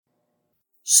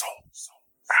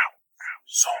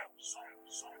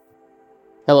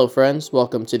Hello friends,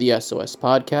 welcome to the SOS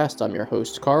Podcast. I'm your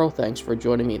host Carl. Thanks for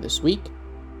joining me this week.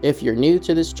 If you're new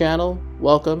to this channel,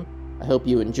 welcome. I hope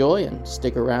you enjoy and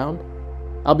stick around.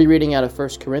 I'll be reading out of 1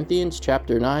 Corinthians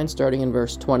chapter 9, starting in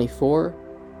verse 24.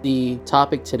 The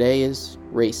topic today is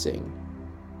racing.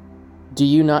 Do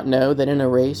you not know that in a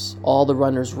race, all the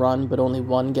runners run, but only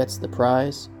one gets the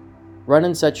prize? Run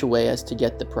in such a way as to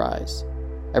get the prize.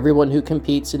 Everyone who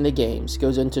competes in the games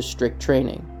goes into strict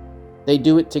training. They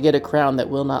do it to get a crown that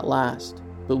will not last,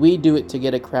 but we do it to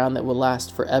get a crown that will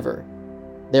last forever.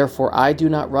 Therefore I do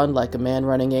not run like a man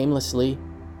running aimlessly.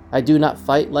 I do not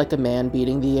fight like a man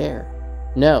beating the air.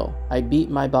 No, I beat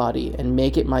my body and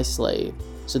make it my slave,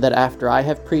 so that after I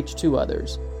have preached to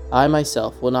others, I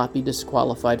myself will not be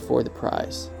disqualified for the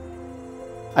prize.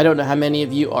 I don't know how many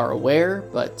of you are aware,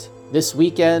 but this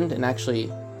weekend, and actually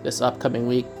this upcoming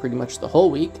week, pretty much the whole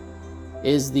week,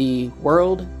 is the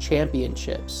World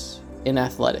Championships in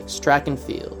athletics, track and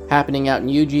field, happening out in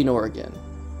Eugene, Oregon.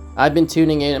 I've been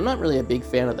tuning in. I'm not really a big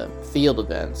fan of the field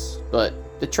events, but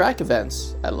the track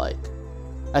events I like.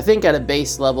 I think at a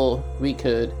base level, we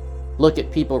could look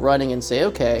at people running and say,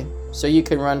 okay, so you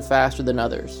can run faster than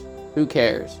others. Who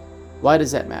cares? Why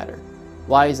does that matter?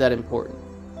 Why is that important?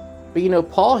 But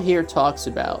Paul here talks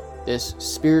about this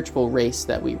spiritual race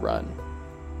that we run.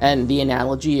 And the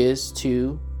analogy is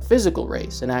to a physical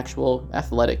race, an actual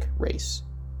athletic race.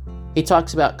 He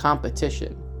talks about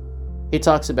competition. He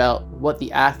talks about what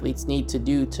the athletes need to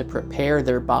do to prepare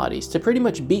their bodies, to pretty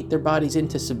much beat their bodies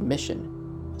into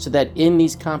submission, so that in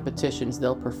these competitions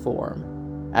they'll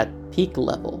perform at peak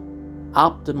level,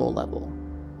 optimal level.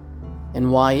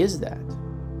 And why is that?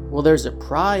 Well, there's a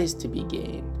prize to be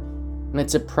gained, and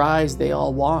it's a prize they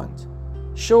all want.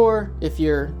 Sure, if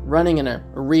you're running in a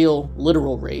real,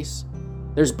 literal race,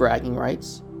 there's bragging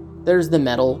rights, there's the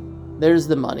medal, there's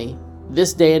the money.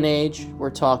 This day and age, we're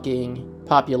talking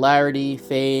popularity,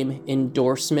 fame,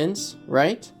 endorsements,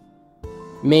 right?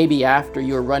 Maybe after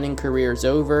your running career is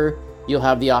over, you'll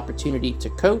have the opportunity to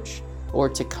coach or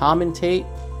to commentate.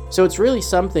 So it's really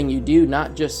something you do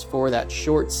not just for that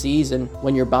short season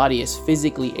when your body is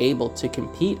physically able to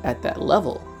compete at that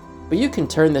level, but you can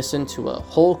turn this into a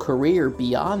whole career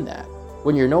beyond that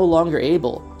when you're no longer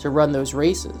able to run those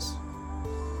races.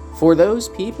 For those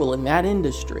people in that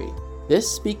industry,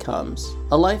 this becomes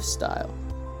a lifestyle.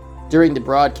 During the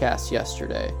broadcast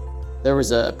yesterday, there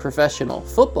was a professional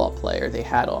football player they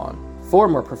had on,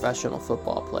 former professional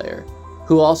football player,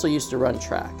 who also used to run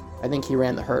track. I think he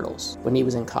ran the hurdles when he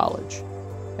was in college.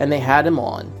 And they had him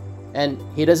on, and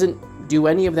he doesn't do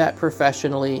any of that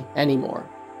professionally anymore.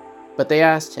 But they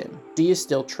asked him, do you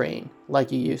still train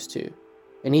like you used to?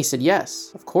 And he said,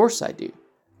 yes, of course I do.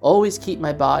 Always keep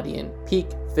my body in peak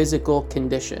physical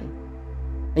condition.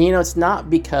 And it's not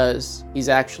because he's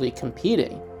actually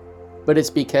competing, but it's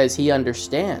because he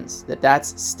understands that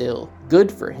that's still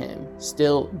good for him,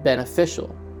 still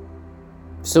beneficial.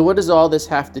 So what does all this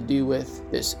have to do with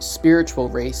this spiritual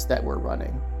race that we're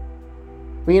running?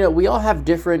 Well, we all have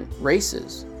different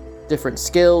races, different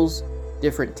skills,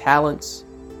 different talents.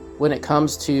 When it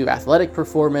comes to athletic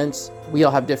performance, we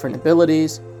all have different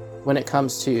abilities. When it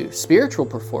comes to spiritual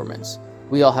performance,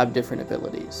 we all have different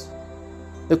abilities.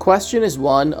 The question is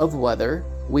one of whether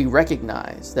we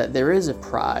recognize that there is a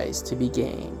prize to be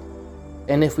gained.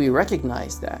 And if we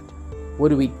recognize that, what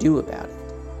do we do about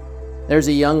it? There's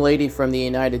a young lady from the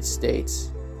United States,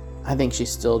 I think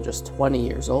she's still just 20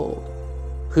 years old,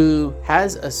 who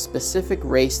has a specific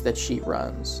race that she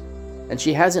runs, and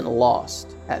she hasn't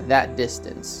lost at that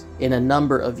distance in a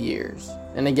number of years.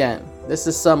 And again, this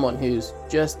is someone who's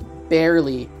just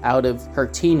barely out of her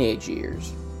teenage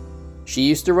years. She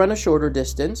used to run a shorter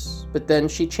distance, but then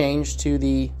she changed to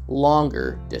the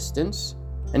longer distance.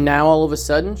 And now all of a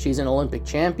sudden, she's an Olympic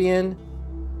champion.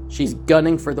 She's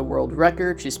gunning for the world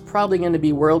record. She's probably going to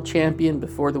be world champion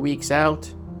before the week's out.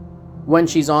 When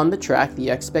she's on the track,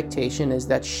 the expectation is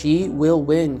that she will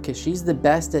win because she's the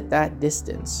best at that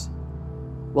distance.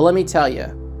 Well, let me tell you,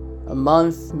 a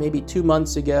month, maybe 2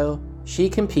 months ago, she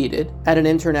competed at an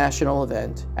international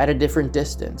event at a different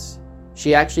distance.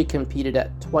 She actually competed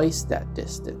at twice that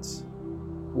distance.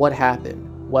 What happened?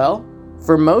 Well,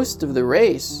 for most of the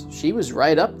race, she was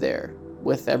right up there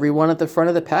with everyone at the front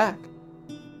of the pack.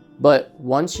 But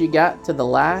once she got to the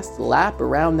last lap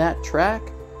around that track,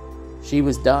 she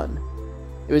was done.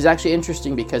 It was actually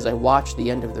interesting because I watched the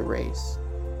end of the race,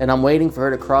 and I'm waiting for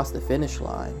her to cross the finish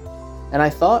line. And I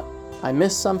thought I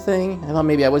missed something. I thought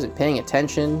maybe I wasn't paying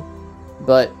attention,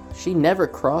 but she never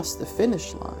crossed the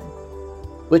finish line,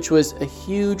 which was a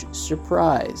huge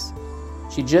surprise.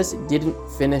 She just didn't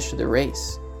finish the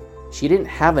race. She didn't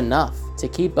have enough to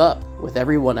keep up with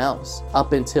everyone else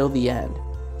up until the end.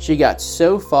 She got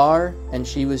so far and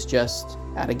she was just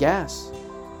out of gas.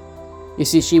 You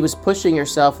see, she was pushing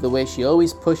herself the way she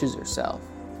always pushes herself.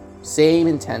 Same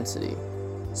intensity,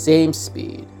 same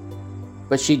speed.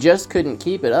 But she just couldn't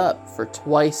keep it up for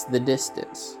twice the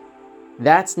distance.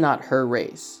 That's not her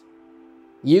race.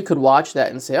 You could watch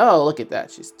that and say, oh, look at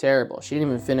that, she's terrible. She didn't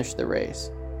even finish the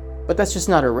race. But that's just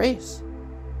not her race.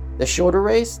 The shorter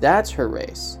race, that's her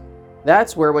race.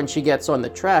 That's where when she gets on the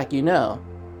track, you know,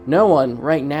 no one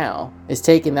right now is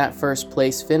taking that first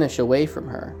place finish away from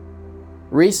her.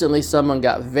 Recently, someone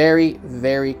got very,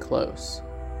 very close.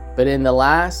 But in the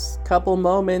last couple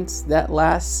moments, that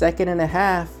last second and a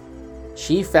half,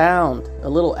 she found a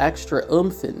little extra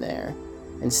oomph in there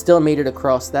and still made it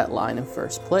across that line in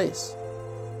first place.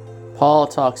 Paul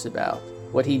talks about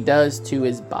what he does to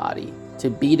his body to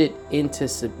beat it into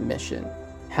submission,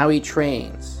 how he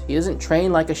trains. He doesn't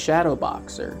train like a shadow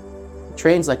boxer. He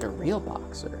trains like a real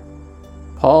boxer.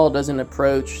 Paul doesn't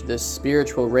approach this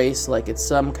spiritual race like it's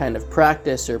some kind of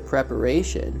practice or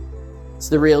preparation. It's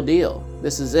the real deal.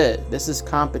 This is it. This is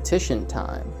competition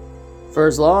time. For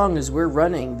as long as we're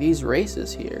running these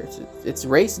races here, it's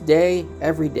race day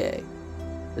every day.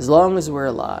 As long as we're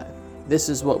alive, this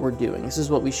is what we're doing. This is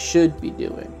what we should be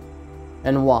doing.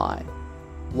 And why?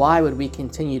 Why would we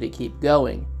continue to keep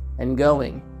going and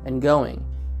going and going?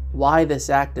 Why this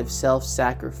act of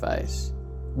self-sacrifice?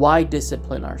 Why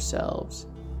discipline ourselves?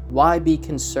 Why be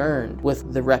concerned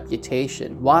with the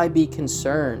reputation? Why be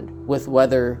concerned with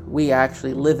whether we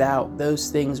actually live out those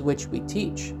things which we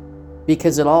teach?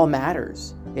 Because it all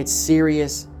matters. It's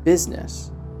serious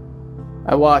business.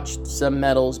 I watched some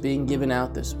medals being given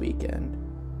out this weekend.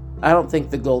 I don't think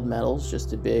the gold medal's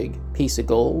just a big piece of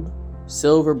gold.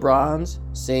 Silver, bronze,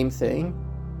 same thing.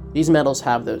 These medals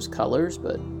have those colors,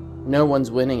 but no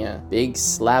one's winning a big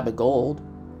slab of gold.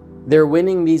 They're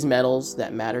winning these medals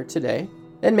that matter today,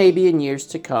 and maybe in years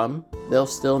to come, they'll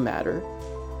still matter.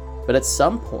 But at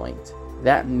some point,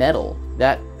 that medal,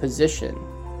 that position,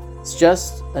 it's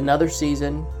just another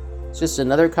season, it's just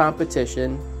another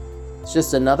competition, it's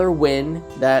just another win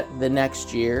that the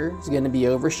next year is going to be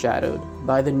overshadowed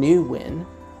by the new win.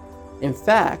 In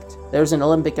fact, there's an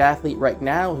Olympic athlete right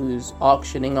now who's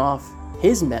auctioning off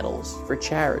his medals for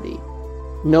charity.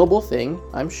 Noble thing,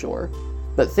 I'm sure.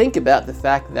 But think about the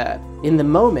fact that in the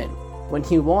moment when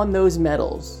he won those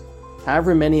medals,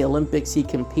 however many Olympics he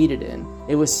competed in,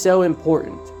 it was so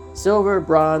important. Silver,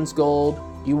 bronze, gold,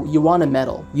 you want a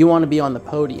medal. You want to be on the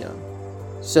podium.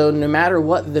 So no matter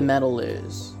what the medal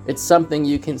is, it's something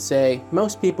you can say,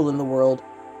 most people in the world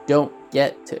don't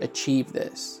get to achieve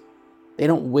this. They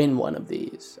don't win one of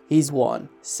these. He's won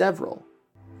several.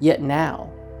 Yet now,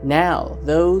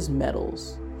 those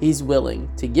medals he's willing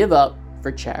to give up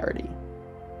for charity.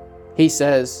 He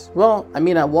says, well, I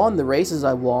won the races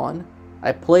I won.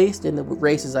 I placed in the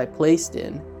races I placed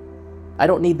in. I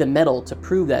don't need the medal to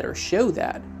prove that or show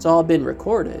that. It's all been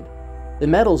recorded. The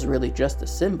medal's really just a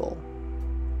symbol.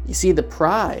 You see, the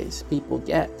prize people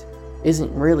get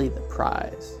isn't really the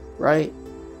prize, right?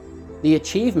 The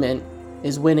achievement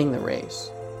is winning the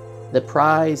race. The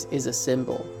prize is a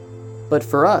symbol. But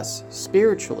for us,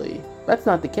 spiritually, that's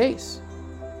not the case.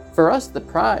 For us, the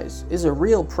prize is a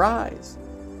real prize.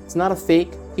 It's not a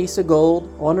fake piece of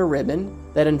gold on a ribbon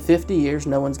that in 50 years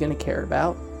no one's going to care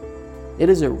about. It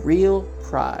is a real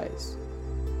prize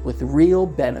with real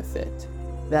benefit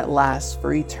that lasts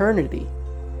for eternity.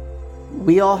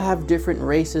 We all have different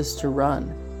races to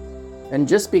run. And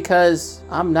just because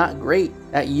I'm not great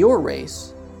at your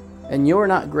race and you're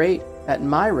not great at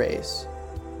my race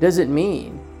doesn't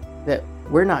mean that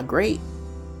we're not great.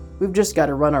 We've just got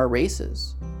to run our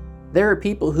races. There are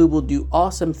people who will do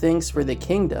awesome things for the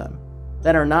kingdom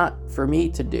that are not for me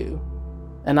to do.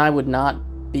 And I would not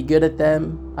be good at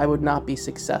them. I would not be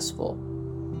successful.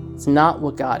 It's not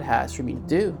what God has for me to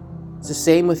do. It's the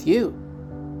same with you.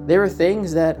 There are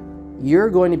things that you're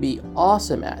going to be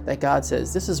awesome at that God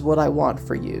says, this is what I want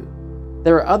for you.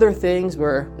 There are other things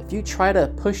where if you try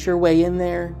to push your way in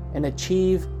there and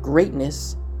achieve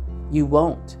greatness, you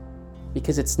won't,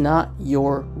 because it's not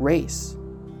your race.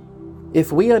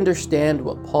 If we understand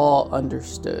what Paul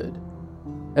understood,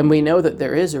 and we know that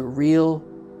there is a real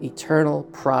eternal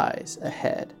prize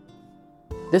ahead,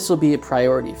 this will be a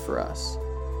priority for us.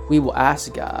 We will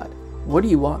ask God, what do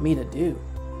you want me to do?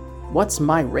 What's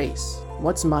my race?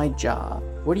 What's my job?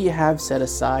 What do you have set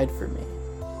aside for me?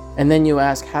 And then you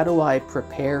ask, how do I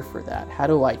prepare for that? How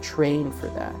do I train for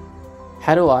that?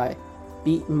 How do I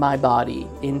beat my body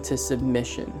into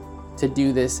submission to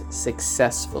do this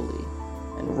successfully?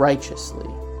 and righteously.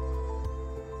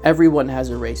 Everyone has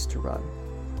a race to run.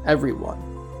 Everyone.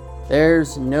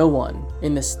 There's no one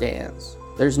in the stands.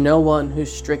 There's no one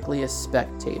who's strictly a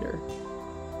spectator.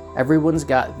 Everyone's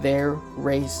got their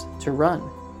race to run.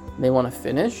 They want to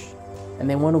finish, and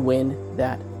they want to win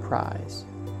that prize.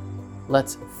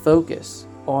 Let's focus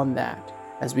on that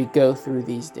as we go through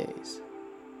these days.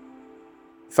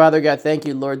 Father God, thank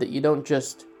you, Lord, that you don't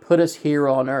just put us here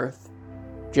on earth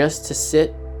just to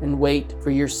sit and wait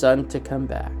for your Son to come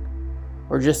back,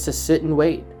 or just to sit and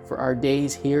wait for our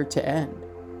days here to end.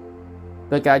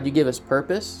 But God, you give us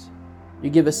purpose, you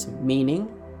give us meaning,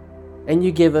 and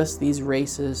you give us these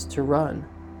races to run.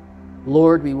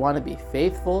 Lord, we want to be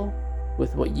faithful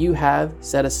with what you have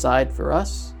set aside for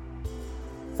us.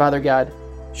 Father God,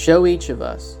 show each of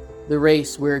us the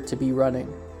race we're to be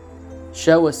running.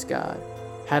 Show us, God,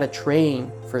 how to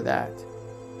train for that.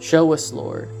 Show us,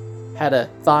 Lord, how to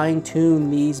fine-tune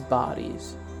these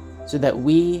bodies so that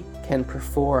we can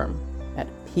perform at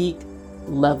peak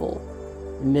level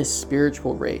in this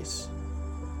spiritual race.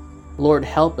 Lord,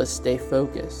 help us stay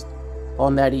focused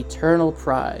on that eternal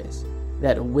prize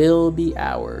that will be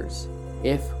ours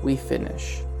if we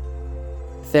finish.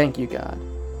 Thank you, God,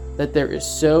 that there is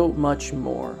so much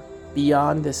more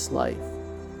beyond this life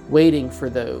waiting for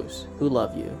those who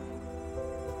love you.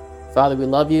 Father, we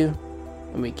love you,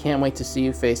 and we can't wait to see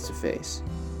you face to face.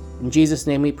 In Jesus'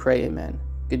 name we pray, amen.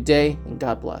 Good day, and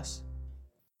God bless.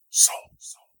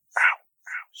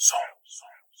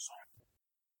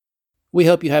 We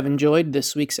hope you have enjoyed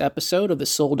this week's episode of the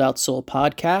Sold Out Soul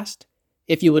podcast.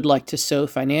 If you would like to sow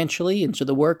financially into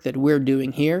the work that we're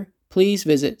doing here, please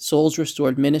visit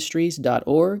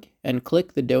soulsrestoredministries.org and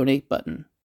click the donate button.